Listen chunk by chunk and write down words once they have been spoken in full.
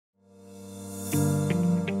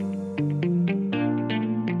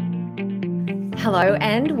Hello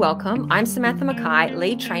and welcome. I'm Samantha Mackay,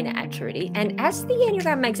 lead trainer at Truity. And as the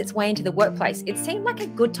Enneagram makes its way into the workplace, it seemed like a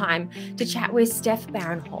good time to chat with Steph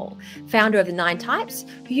Barron Hall, founder of the 9 Types,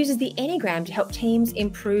 who uses the Enneagram to help teams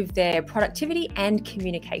improve their productivity and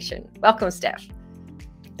communication. Welcome, Steph.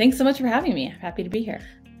 Thanks so much for having me. Happy to be here.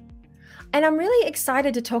 And I'm really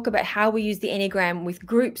excited to talk about how we use the Enneagram with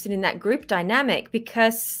groups and in that group dynamic,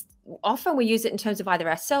 because often we use it in terms of either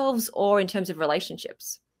ourselves or in terms of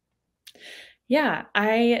relationships. Yeah,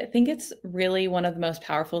 I think it's really one of the most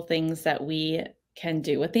powerful things that we can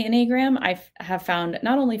do with the Enneagram. I have found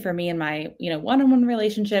not only for me in my, one-on-one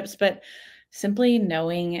relationships, but simply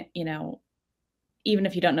knowing, even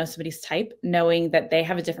if you don't know somebody's type, knowing that they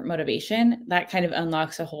have a different motivation, that kind of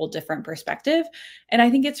unlocks a whole different perspective. And I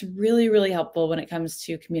think it's really, really helpful when it comes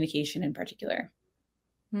to communication in particular.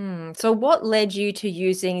 So what led you to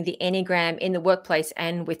using the Enneagram in the workplace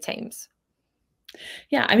and with teams?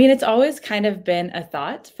 Yeah, I mean, it's always kind of been a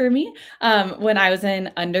thought for me. When I was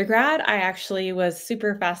in undergrad, I actually was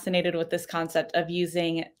super fascinated with this concept of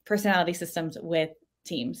using personality systems with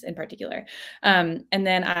teams in particular. And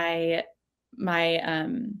then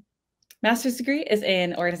my master's degree is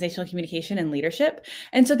in organizational communication and leadership.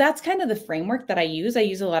 And so that's kind of the framework that I use. I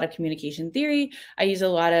use a lot of communication theory. I use a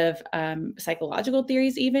lot of psychological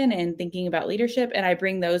theories, even in thinking about leadership. And I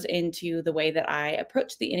bring those into the way that I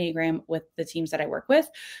approach the Enneagram with the teams that I work with.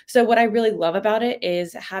 So what I really love about it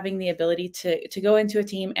is having the ability to go into a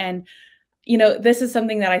team and this is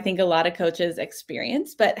something that I think a lot of coaches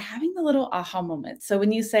experience, but having the little aha moments. So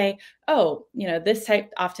when you say, oh, this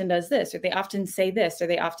type often does this, or they often say this, or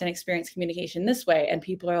they often experience communication this way, and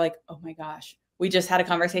people are like, oh my gosh, we just had a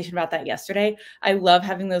conversation about that yesterday. I love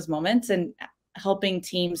having those moments and helping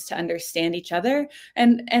teams to understand each other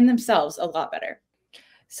and themselves a lot better.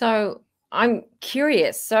 So I'm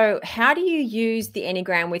curious. So how do you use the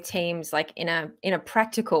Enneagram with teams, like in a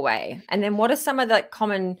practical way? And then what are some of the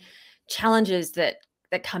common challenges that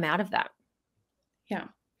come out of that? Yeah.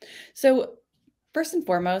 So first and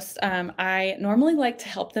foremost, I normally like to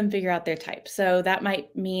help them figure out their type. So that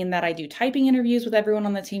might mean that I do typing interviews with everyone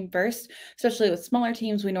on the team first, especially with smaller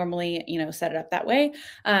teams. We normally, set it up that way.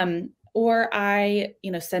 Or I,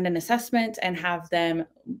 send an assessment and have them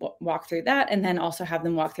walk through that, and then also have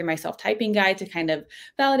them walk through my self-typing guide to kind of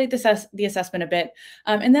validate the assessment a bit.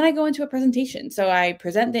 And then I go into a presentation. So I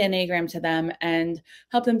present the Enneagram to them and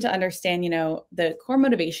help them to understand, the core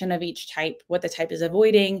motivation of each type, what the type is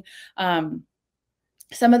avoiding, some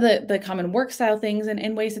of the common work style things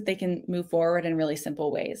and ways that they can move forward in really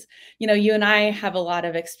simple ways. You and I have a lot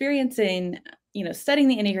of experience in, studying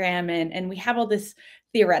the Enneagram and we have all this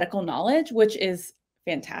theoretical knowledge, which is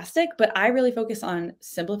fantastic, but I really focus on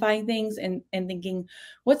simplifying things and thinking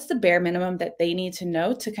what's the bare minimum that they need to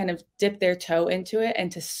know to kind of dip their toe into it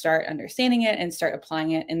and to start understanding it and start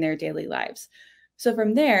applying it in their daily lives. So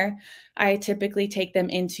from there, I typically take them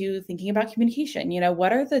into thinking about communication.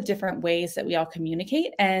 What are the different ways that we all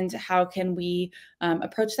communicate and how can we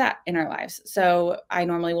approach that in our lives? So I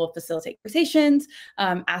normally will facilitate conversations,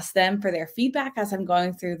 ask them for their feedback as I'm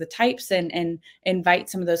going through the types and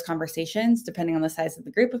invite some of those conversations depending on the size of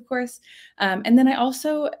the group, of course. And then I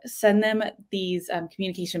also send them these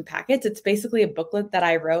communication packets. It's basically a booklet that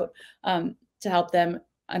I wrote to help them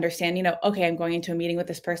understand, okay, I'm going into a meeting with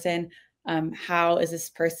this person. How is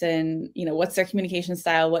this person, what's their communication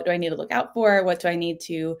style? What do I need to look out for? What do I need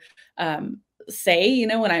to say,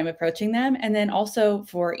 when I'm approaching them? And then also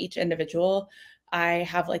for each individual, I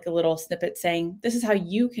have like a little snippet saying, this is how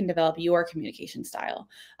you can develop your communication style.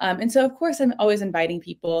 And so, of course, I'm always inviting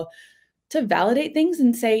people to validate things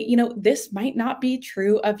and say, this might not be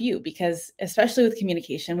true of you, because especially with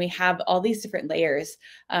communication, we have all these different layers,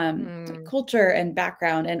 culture and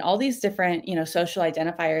background, and all these different, social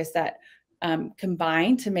identifiers that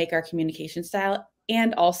combine to make our communication style.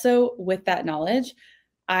 And also with that knowledge,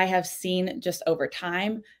 I have seen just over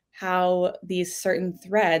time how these certain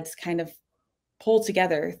threads kind of pull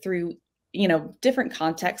together through different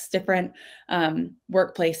contexts, different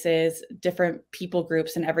workplaces, different people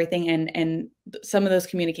groups and everything. And some of those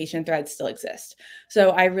communication threads still exist.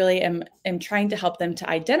 So I really am trying to help them to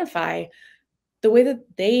identify the way that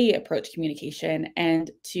they approach communication and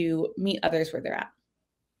to meet others where they're at.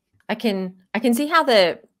 I can see how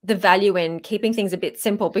the value in keeping things a bit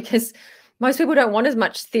simple, because most people don't want as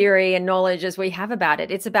much theory and knowledge as we have about it.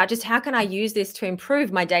 It's about just how can I use this to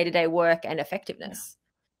improve my day-to-day work and effectiveness.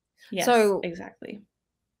 Yes, so exactly.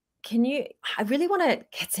 I really want to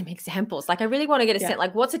get some examples. Like I really want to get a sense,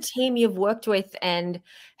 like what's a team you've worked with and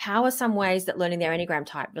how are some ways that learning their Enneagram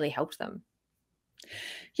type really helped them?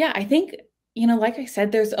 Yeah, I think like I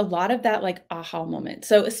said, there's a lot of that like aha moment.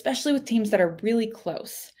 So especially with teams that are really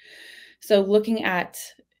close. So looking at,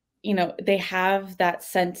 they have that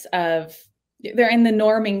sense of they're in the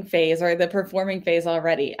norming phase or the performing phase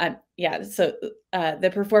already. Yeah, so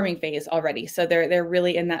the performing phase already. So they're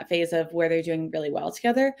really in that phase of where they're doing really well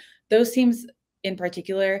together. Those teams in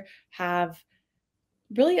particular have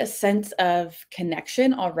really a sense of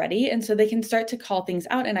connection already, and so they can start to call things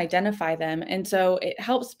out and identify them. And so it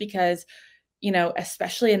helps because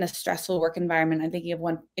especially in a stressful work environment. I'm thinking of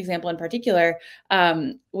one example in particular,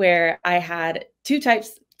 where I had two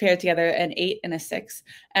types paired together, an 8 and a 6.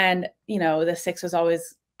 And, the 6 was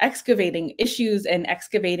always excavating issues and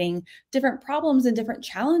excavating different problems and different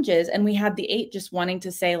challenges. And we had the 8 just wanting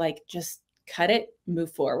to say, like, just cut it,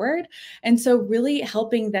 move forward. And so really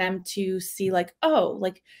helping them to see like, oh,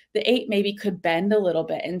 like the 8 maybe could bend a little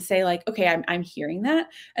bit and say like, okay, I'm hearing that.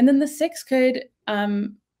 And then the 6 could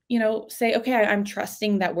say, okay, I'm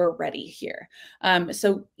trusting that we're ready here.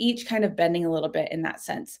 So each kind of bending a little bit in that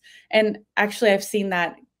sense. And actually, I've seen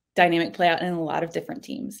that dynamic play out in a lot of different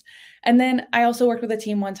teams. And then I also worked with a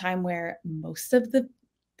team one time where most of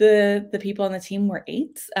the people on the team were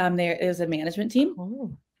 8s. It was a management team.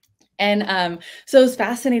 Oh. And so it was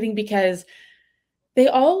fascinating because they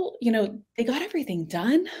all, they got everything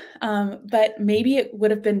done, but maybe it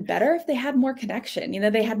would have been better if they had more connection.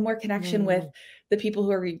 They had more connection with the people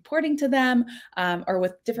who are reporting to them, or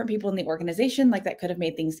with different people in the organization. Like that could have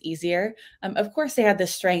made things easier. Of course, they had the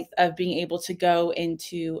strength of being able to go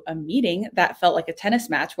into a meeting that felt like a tennis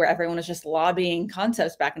match where everyone was just lobbying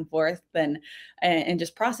concepts back and forth and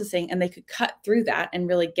just processing, and they could cut through that and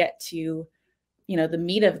really get to the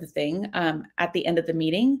meat of the thing at the end of the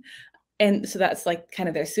meeting. And so that's like kind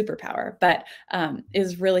of their superpower, but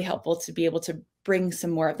is really helpful to be able to bring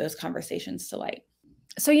some more of those conversations to light.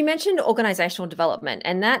 So you mentioned organizational development,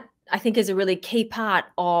 and that I think is a really key part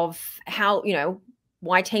of how,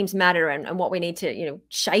 why teams matter and what we need to,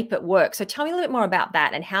 shape at work. So tell me a little bit more about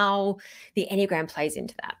that and how the Enneagram plays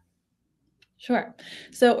into that. Sure.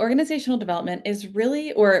 So organizational development is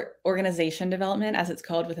really, or organization development as it's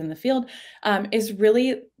called within the field, is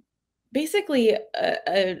really basically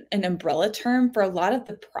an umbrella term for a lot of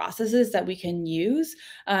the processes that we can use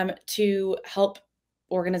to help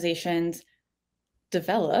organizations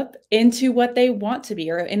develop into what they want to be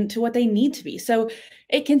or into what they need to be. So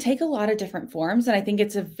it can take a lot of different forms. And I think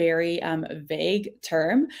it's a very vague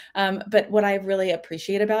term. But what I really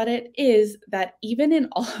appreciate about it is that even in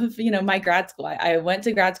all of, my grad school, I went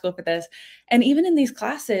to grad school for this. And even in these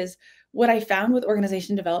classes, what I found with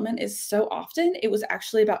organization development is so often it was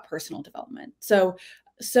actually about personal development.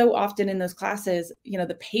 So often in those classes,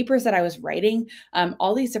 the papers that I was writing,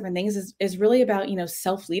 all these different things is really about,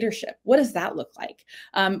 self-leadership. What does that look like?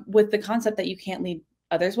 With the concept that you can't lead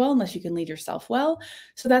others well unless you can lead yourself well.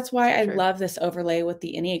 So that's why I love this overlay with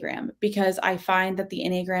the Enneagram, because I find that the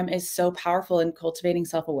Enneagram is so powerful in cultivating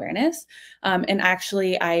self-awareness. And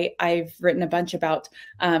actually, I've written a bunch about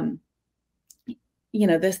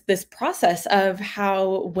this process of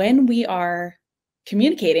how when we are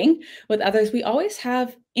communicating with others, we always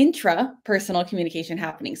have intrapersonal communication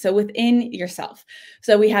happening. So within yourself.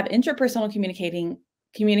 So we have intrapersonal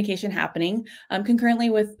communication happening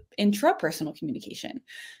concurrently with intrapersonal communication.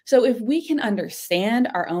 So if we can understand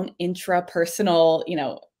our own intrapersonal,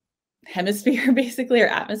 hemisphere basically, or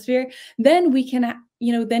atmosphere, then we can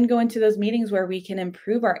then go into those meetings where we can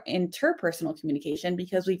improve our interpersonal communication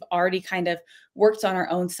because we've already kind of worked on our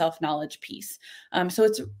own self-knowledge piece. So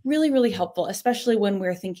it's really, really helpful, especially when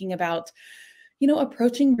we're thinking about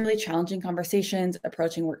approaching really challenging conversations,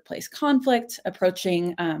 approaching workplace conflict,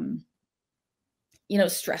 approaching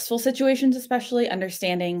stressful situations, especially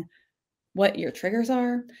understanding what your triggers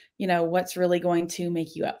are, what's really going to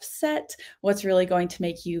make you upset, what's really going to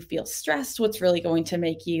make you feel stressed, what's really going to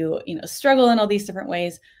make you, struggle in all these different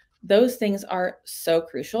ways. Those things are so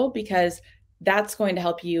crucial because that's going to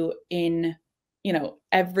help you in,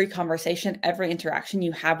 every conversation, every interaction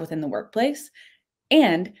you have within the workplace.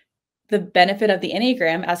 And the benefit of the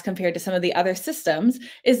Enneagram as compared to some of the other systems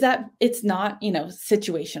is that it's not,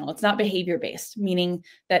 situational. It's not behavior-based, meaning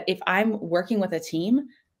that if I'm working with a team,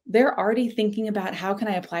 they're already thinking about how can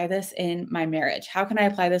I apply this in my marriage? How can I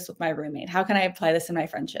apply this with my roommate? How can I apply this in my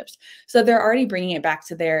friendships? So they're already bringing it back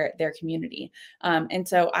to their community. And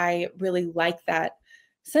so I really like that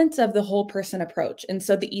sense of the whole person approach. And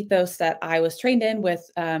so the ethos that I was trained in with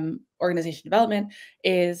organization development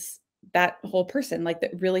is that whole person, like the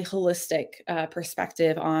really holistic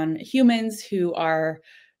perspective on humans who are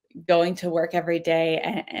going to work every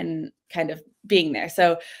day and kind of being there.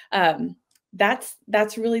 So that's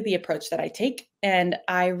really the approach that I take. And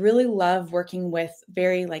I really love working with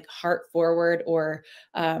very like heart forward or,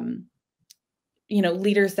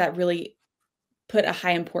 leaders that really put a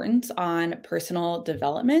high importance on personal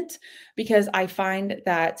development, because I find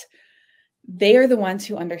that they are the ones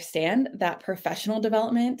who understand that professional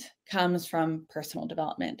development comes from personal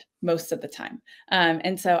development most of the time.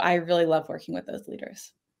 And so I really love working with those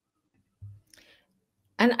leaders.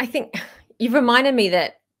 And I think you've reminded me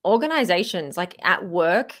that organizations, like at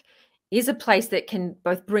work, is a place that can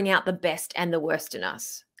both bring out the best and the worst in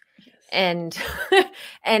us. Yes. And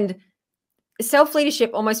and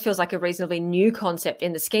self-leadership almost feels like a reasonably new concept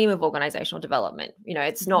in the scheme of organizational development.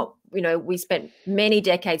 It's not, we spent many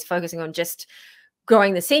decades focusing on just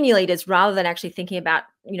growing the senior leaders rather than actually thinking about,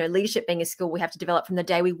 leadership being a skill we have to develop from the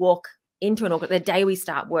day we walk into an org. The day we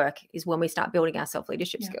start work is when we start building our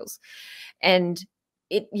self-leadership skills. And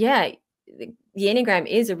the Enneagram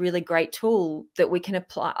is a really great tool that we can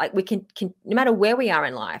apply. Like we can no matter where we are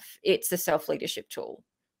in life, it's a self-leadership tool.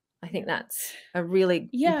 I think that's a really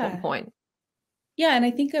important point. Yeah, and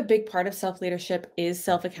I think a big part of self-leadership is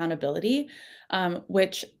self-accountability,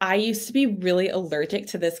 which I used to be really allergic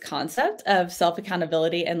to this concept of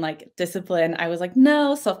self-accountability and like discipline. I was like,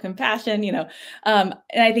 no, self-compassion, and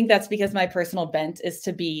I think that's because my personal bent is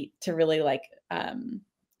to really like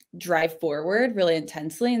drive forward really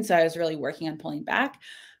intensely. And so I was really working on pulling back.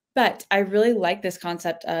 But I really like this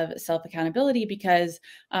concept of self-accountability because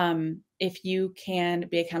if you can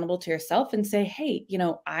be accountable to yourself and say, hey,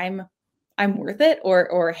 I'm worth it,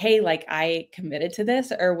 or hey, like I committed to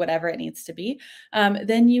this, or whatever it needs to be,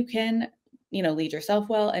 then you can, lead yourself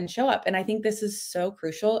well and show up. And I think this is so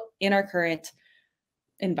crucial in our current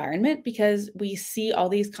environment because we see all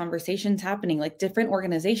these conversations happening, like different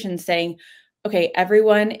organizations saying, okay,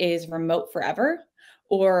 everyone is remote forever,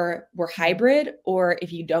 or we're hybrid, or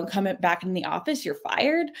if you don't come back in the office, you're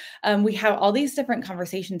fired. We have all these different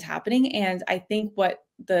conversations happening. And I think what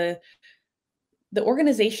the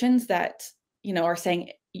organizations that, are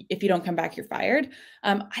saying, if you don't come back, you're fired.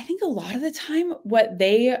 I think a lot of the time what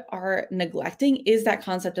they are neglecting is that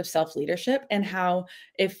concept of self-leadership, and how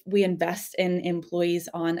if we invest in employees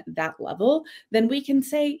on that level, then we can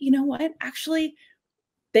say, you know what, actually,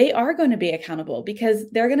 they are going to be accountable because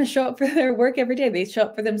they're going to show up for their work every day. They show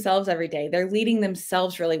up for themselves every day. They're leading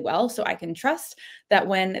themselves really well. So I can trust that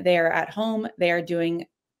when they are at home, they are doing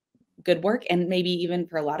good work, and maybe even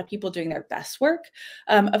for a lot of people doing their best work.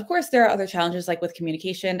 Of course, there are other challenges like with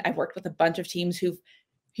communication. I've worked with a bunch of teams who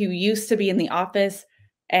used to be in the office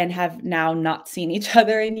and have now not seen each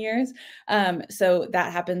other in years. So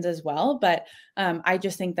that happens as well. But I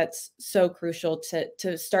just think that's so crucial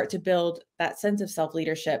to start to build that sense of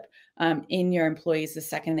self-leadership in your employees the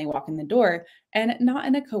second they walk in the door, and not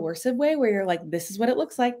in a coercive way where you're like, this is what it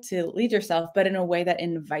looks like to lead yourself, but in a way that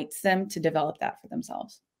invites them to develop that for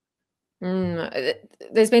themselves.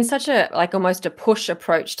 There's been such a almost a push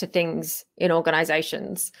approach to things in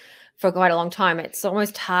organizations for quite a long time. It's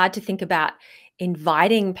almost hard to think about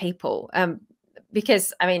inviting people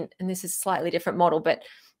because and this is a slightly different model, but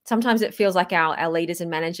sometimes it feels like our leaders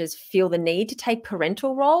and managers feel the need to take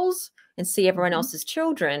parental roles and see everyone else's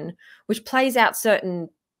children, which plays out certain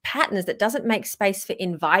patterns that doesn't make space for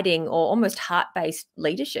inviting or almost heart-based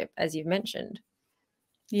leadership, as you've mentioned.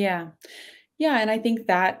 Yeah. And I think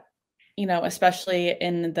that, especially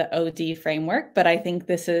in the OD framework, but I think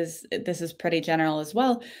this is pretty general as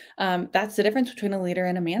well. That's the difference between a leader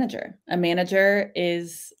and a manager. A manager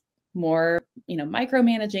is more,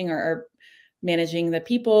 micromanaging or managing the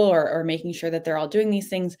people or making sure that they're all doing these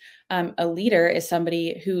things. A leader is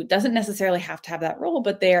somebody who doesn't necessarily have to have that role,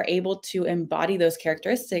 but they are able to embody those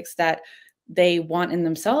characteristics that they want in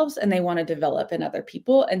themselves and they want to develop in other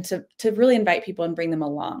people, and to really invite people and bring them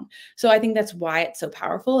along. So I think that's why it's so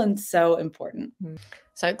powerful and so important.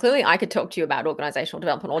 So clearly I could talk to you about organizational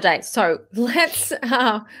development all day. So let's,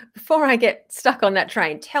 before I get stuck on that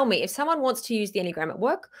train, tell me, if someone wants to use the Enneagram at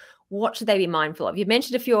work, what should they be mindful of? You've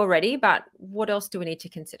mentioned a few already, but what else do we need to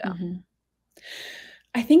consider?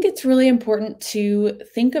 I think it's really important to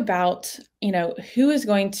think about, who is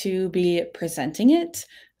going to be presenting it,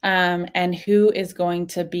 and who is going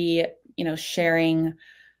to be, sharing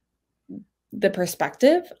the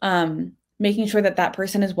perspective, making sure that that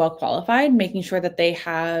person is well qualified, making sure that they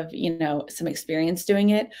have, some experience doing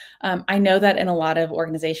it. I know that in a lot of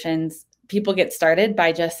organizations, people get started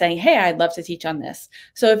by just saying, hey, I'd love to teach on this.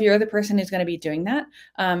 So if you're the person who's going to be doing that,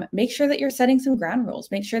 make sure that you're setting some ground rules.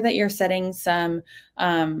 Make sure that you're setting some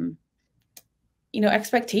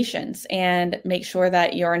expectations and make sure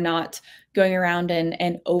that you're not going around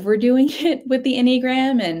and overdoing it with the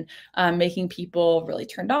Enneagram and making people really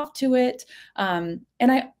turned off to it. And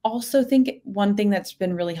I also think one thing that's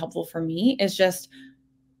been really helpful for me is just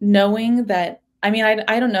knowing that, I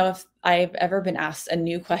don't know if I've ever been asked a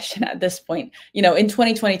new question at this point, in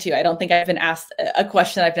 2022, I don't think I've been asked a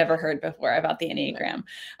question I've never heard before about the Enneagram.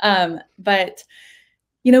 But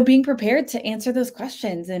being prepared to answer those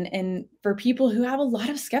questions and for people who have a lot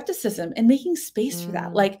of skepticism and making space for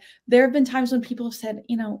that. Like there have been times when people have said,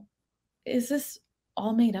 is this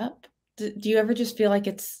all made up? Do you ever just feel like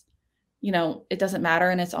it's, it doesn't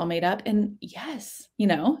matter and it's all made up? And yes,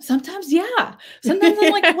 sometimes, yeah. Sometimes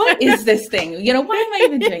I'm like, what is this thing? Why am I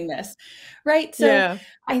even doing this? Right. So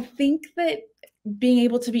I think that being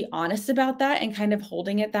able to be honest about that and kind of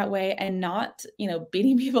holding it that way and not,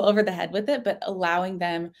 beating people over the head with it, but allowing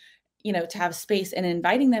them, to have space and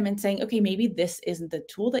inviting them and saying, okay, maybe this isn't the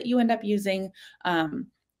tool that you end up using.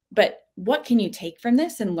 But what can you take from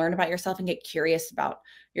this and learn about yourself and get curious about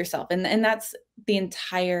yourself? And that's the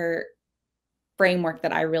entire framework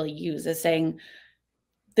that I really use, is saying,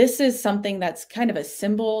 this is something that's kind of a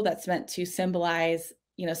symbol that's meant to symbolize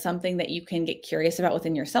something that you can get curious about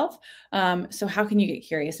within yourself. So how can you get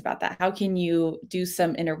curious about that? How can you do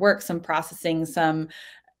some inner work, some processing, some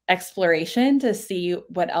exploration to see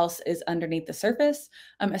what else is underneath the surface,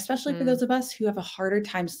 especially for those of us who have a harder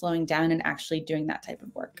time slowing down and actually doing that type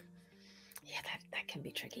of work? Yeah, that can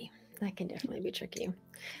be tricky. That can definitely be tricky.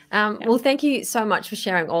 Well, thank you so much for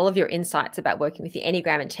sharing all of your insights about working with the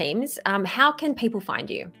Enneagram and teams. How can people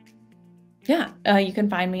find you? Yeah, you can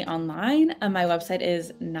find me online. My website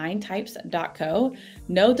is 9types.co.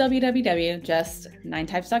 No www, just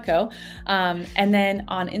 9types.co. And then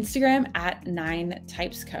on Instagram at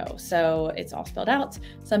 9typesco. So it's all spelled out.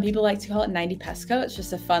 Some people like to call it 90pesco. It's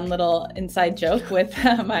just a fun little inside joke with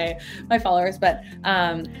my followers. But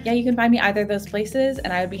yeah, you can find me either of those places,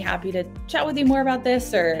 and I would be happy to chat with you more about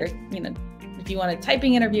this, or if you want a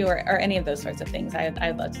typing interview or any of those sorts of things.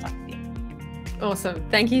 I'd love to talk with you. Awesome.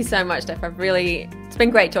 Thank you so much, Steph. It's been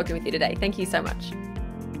great talking with you today. Thank you so much.